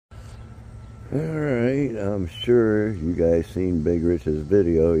Alright, I'm sure you guys seen Big Rich's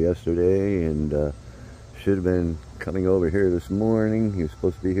video yesterday and should have been coming over here this morning. He was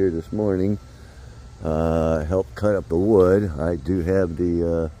supposed to be here this morning. Help cut up the wood. I do have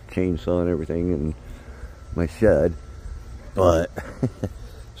the chainsaw and everything in my shed. But,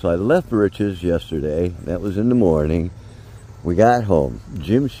 so I left Rich's yesterday. That was in the morning. We got home.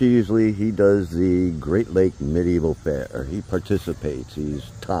 Jim Sheasley, he does the Great Lake Medieval Fair. He participates. He's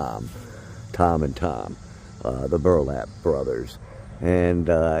Tom and Tom, the Burlap brothers. And,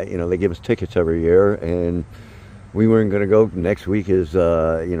 you know, they give us tickets every year, and we weren't going to go. Next week is, you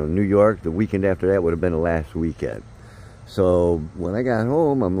know, New York. The weekend after that would have been the last weekend. So when I got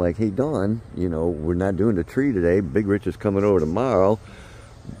home, I'm like, hey, Dawn, you know, we're not doing the tree today. Big Rich is coming over tomorrow.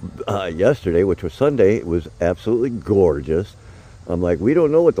 Yesterday, which was Sunday, it was absolutely gorgeous. I'm like, we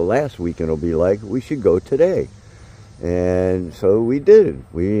don't know what the last weekend will be like. We should go today. And so we did.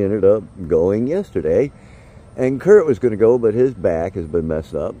 We ended up going yesterday. And Kurt was going to go, but his back has been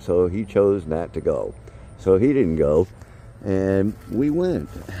messed up, so he chose not to go. So he didn't go. And we went.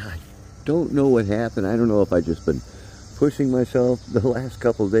 I don't know what happened. I don't know if I just been pushing myself the last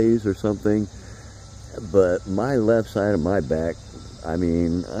couple of days or something. But my left side of my back, I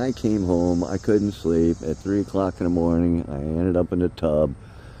mean, I came home. I couldn't sleep. At 3 o'clock in the morning, I ended up in the tub.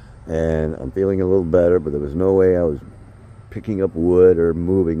 And I'm feeling a little better, but there was no way I was picking up wood or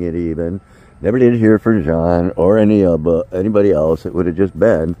moving it even. Never did hear from John or anybody else. It would have just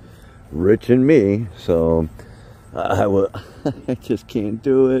been Rich and me. So I just can't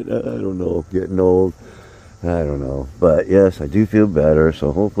do it. I don't know, getting old. I don't know. But yes, I do feel better,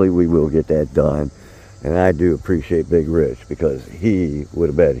 so hopefully we will get that done. And I do appreciate Big Rich, because he would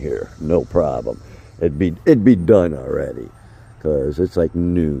have been here, no problem. It'd be done already. Because it's like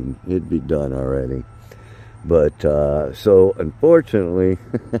noon. It'd be done already. But, so, unfortunately,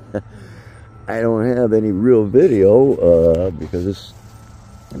 I don't have any real video, because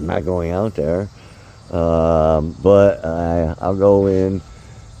I'm not going out there. But I'll go in,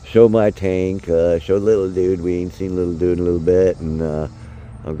 show my tank, show little dude. We ain't seen little dude in a little bit. And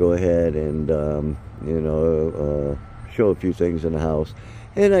I'll go ahead and, you know, show a few things in the house.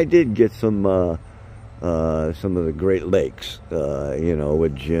 And I did get some of the Great Lakes, you know,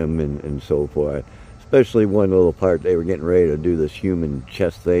 with Jim and so forth. Especially one little part, they were getting ready to do this human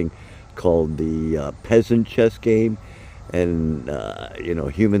chess thing called the peasant chess game. And, you know,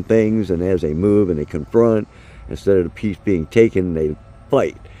 human things, and as they move and they confront, instead of the piece being taken, they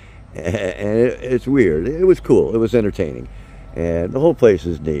fight. And it's weird. It was cool. It was entertaining. And the whole place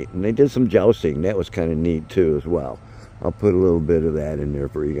is neat. And they did some jousting. That was kind of neat, too, as well. I'll put a little bit of that in there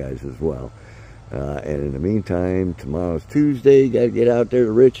for you guys as well. And in the meantime, tomorrow's Tuesday. Got to get out there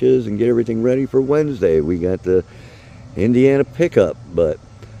to Rich's and get everything ready for Wednesday. We got the Indiana pickup, but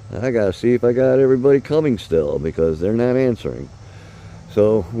I got to see if I got everybody coming still, because they're not answering.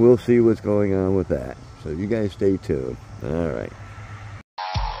 So we'll see what's going on with that. So you guys stay tuned. All right.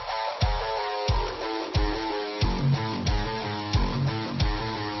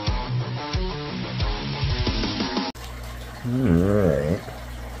 Alright,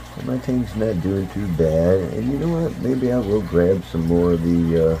 well, my tank's not doing too bad, and you know what, maybe I will grab some more of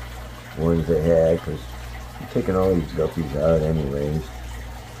the ones they had, because I'm taking all these guppies out anyways,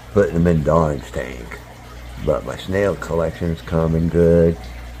 putting them in Dawn's tank. But my snail collection's coming good,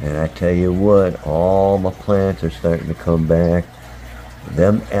 and I tell you what, all my plants are starting to come back.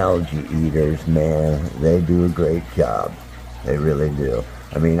 Them algae eaters, man, they do a great job. They really do.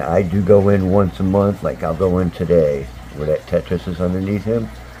 I mean, I do go in once a month, like I'll go in today, where that Tetris is underneath him.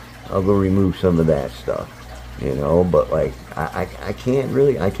 I'll go remove some of that stuff, you know, but like I can't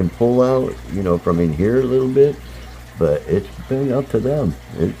really, I can pull out, you know, from in here a little bit, but it's been up to them.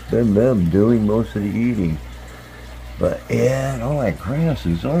 It's been them doing most of the eating. But yeah, and all that grass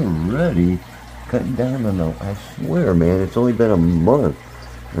is already cutting down on the, I swear, man, it's only been a month,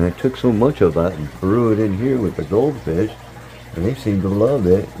 and I took so much of that and threw it in here with the goldfish, and they seem to love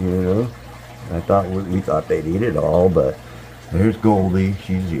it, you know. We thought they'd eat it all, but there's Goldie.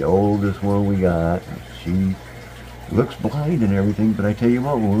 She's the oldest one we got. She looks blind and everything, but I tell you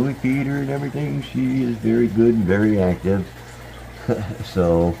what, when we feed her and everything, she is very good and very active.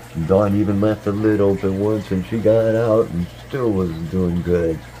 So Dawn even left the lid open once, and she got out and still wasn't doing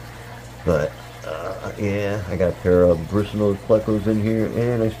good. But yeah, I got a pair of bristlenose plecos in here,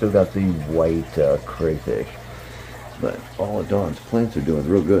 and I still got the white crayfish. But all of Dawn's plants are doing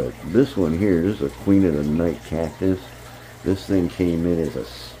real good. This one here is a Queen of the Night cactus. This thing came in as a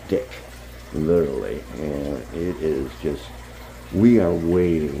stick, literally. And it is just, we are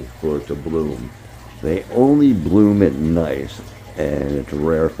waiting for it to bloom. They only bloom at night. and it's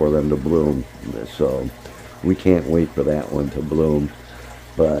rare for them to bloom. So we can't wait for that one to bloom.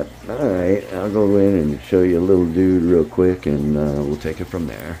 But alright, I'll go in and show you a little dude real quick, and we'll take it from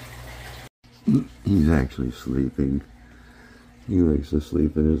there. He's actually sleeping. He likes to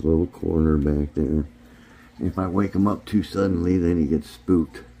sleep in his little corner back there. If I wake him up too suddenly, then he gets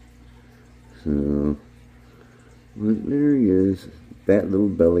spooked. So, but there he is. Fat little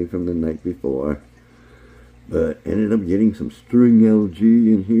belly from the night before. But ended up getting some string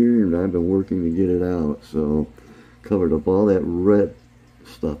algae in here, and I've been working to get it out. So, covered up all that red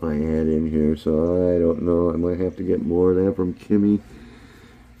stuff I had in here. So, I don't know. I might have to get more of that from Kimmy.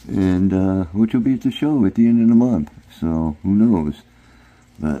 And, which will be at the show at the end of the month. So, who knows.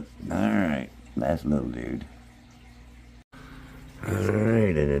 But, alright. Nice little dude.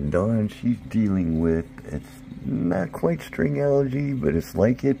 Alright, and then Dawn, she's dealing with, it's not quite string algae, but it's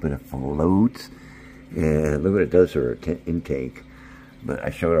like it, but it floats. And look what it does to her intake. But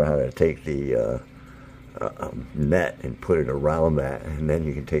I showed her how to take the net and put it around that, and then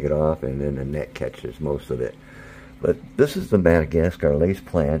you can take it off, and then the net catches most of it. But this is the Madagascar lace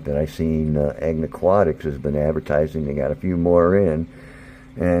plant that I seen Aquatics has been advertising. They got a few more in.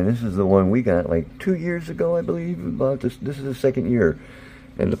 And this is the one we got like 2 years ago, I believe. About this is the second year.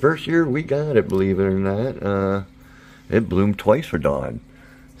 And the first year we got it, believe it or not, it bloomed twice for Dawn.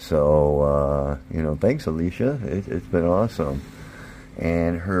 So, you know, thanks, Alicia. It's been awesome.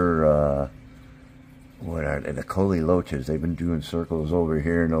 And her, what are they? The colebright, they've been doing circles over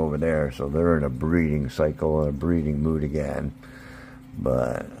here and over there. So they're in a breeding cycle and a breeding mood again.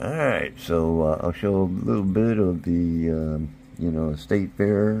 But, alright, so I'll show a little bit of the, you know, state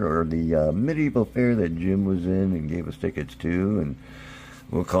fair, or the medieval fair that Jim was in and gave us tickets to, and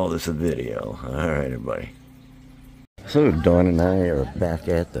we'll call this a video. Alright, everybody. So Dawn and I are back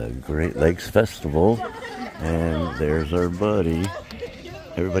at the Great Lakes Festival, and there's our buddy.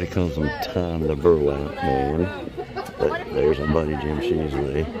 Everybody calls him Tom the Burlap Man, but there's our buddy Jim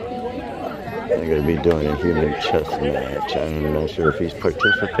Sheasley. I'm going to be doing a human chess match. I'm not sure if he's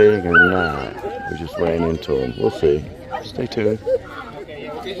participating or not. We just ran into him. We'll see. Stay tuned.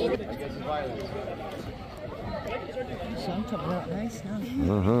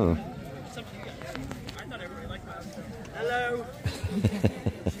 Uh-huh. Hello.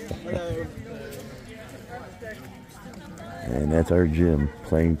 Hello. And that's our Jim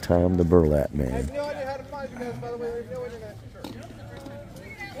playing Tom the Burlap Man.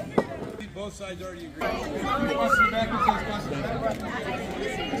 Both sides already agree.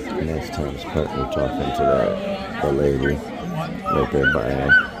 And that's Tom's partner talking to the lady right there by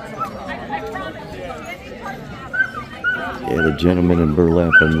him. Yeah, the gentleman in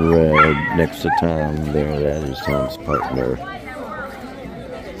burlap and red next to Tom there, that is Tom's partner.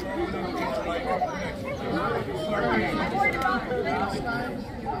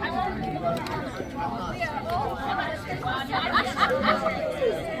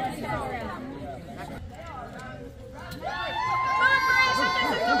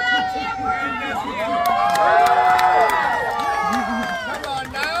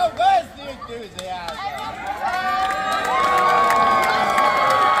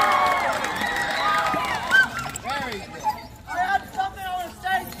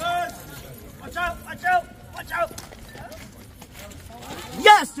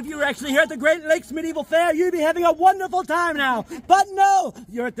 If you were actually here at the Great Lakes Medieval Fair, you'd be having a wonderful time now. But no,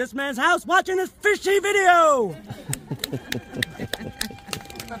 you're at this man's house watching this fishy video.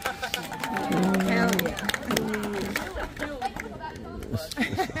 Hell yeah.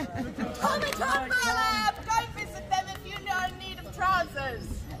 Hold it up, my lab. Go visit them if you know in need of trousers.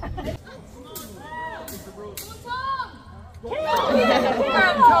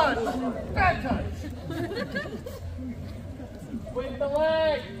 Bad touch. With the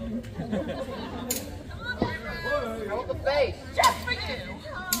leg! Hold the face! Just for you!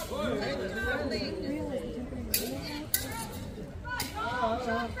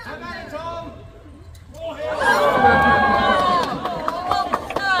 How about it, Tom?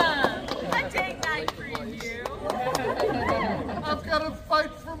 A date night for you! I've got to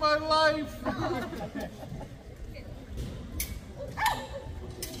fight for my life!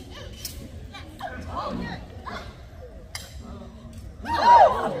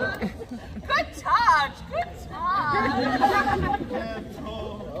 Good touch! Good touch!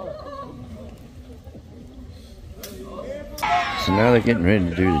 So now they're getting ready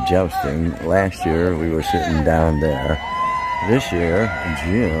to do the jousting. Last year we were sitting down there. This year,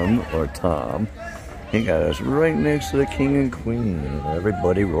 Jim, or Tom, he got us right next to the king and queen.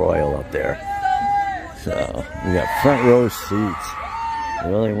 Everybody royal up there. So we got front row seats.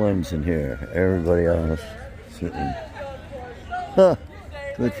 The only ones in here. Everybody else sitting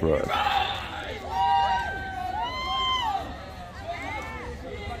Good for us.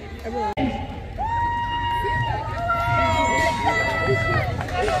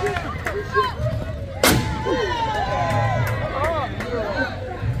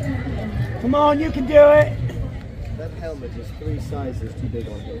 Come on, you can do it. That helmet is 3 sizes too big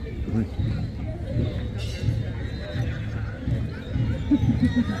on him.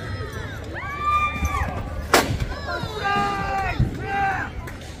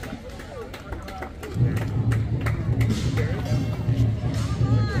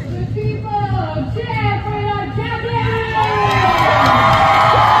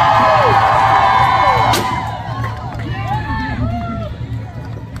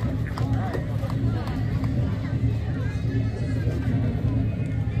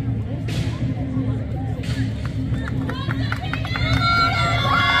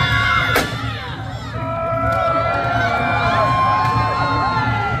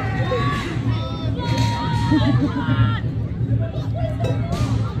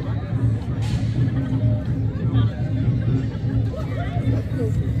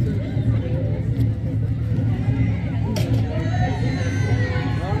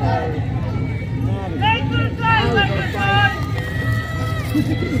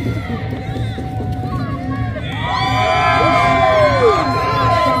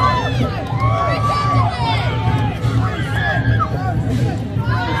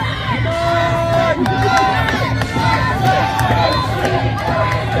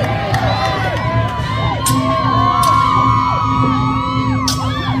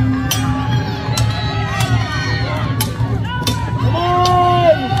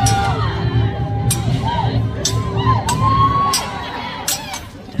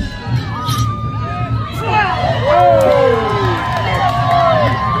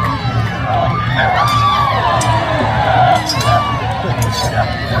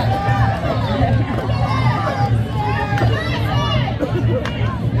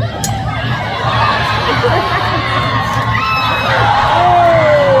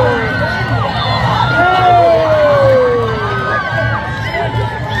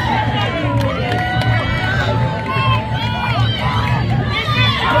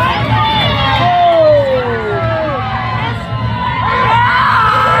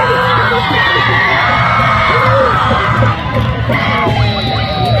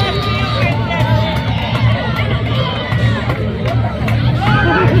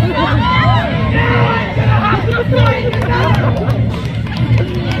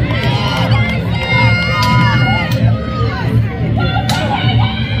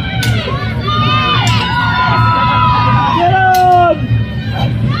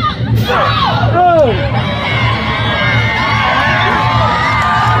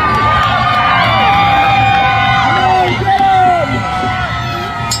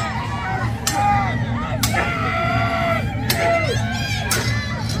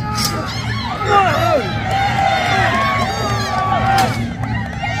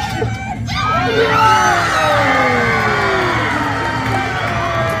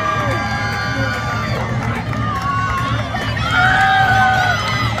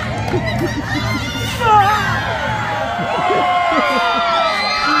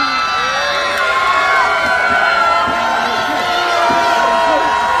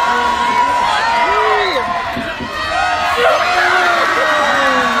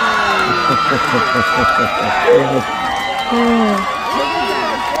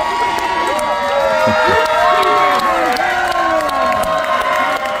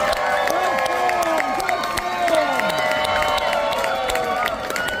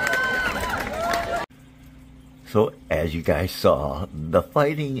 So as you guys saw, the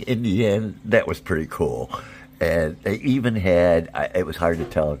fighting in the end, that was pretty cool. And they even had, it was hard to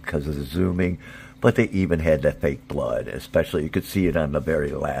tell because of the zooming, but they even had that fake blood, especially you could see it on the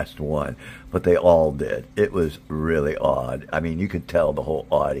very last one, but they all did. It was really odd. I mean, you could tell the whole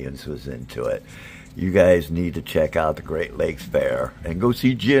audience was into it. You guys need to check out the Great Lakes Fair and go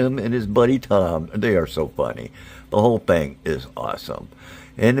see Jim and his buddy Tom. They are so funny. The whole thing is awesome.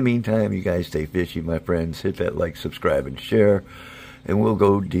 In the meantime, you guys stay fishy, my friends. Hit that like, subscribe, and share, and we'll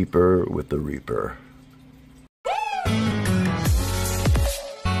go deeper with the Reaper.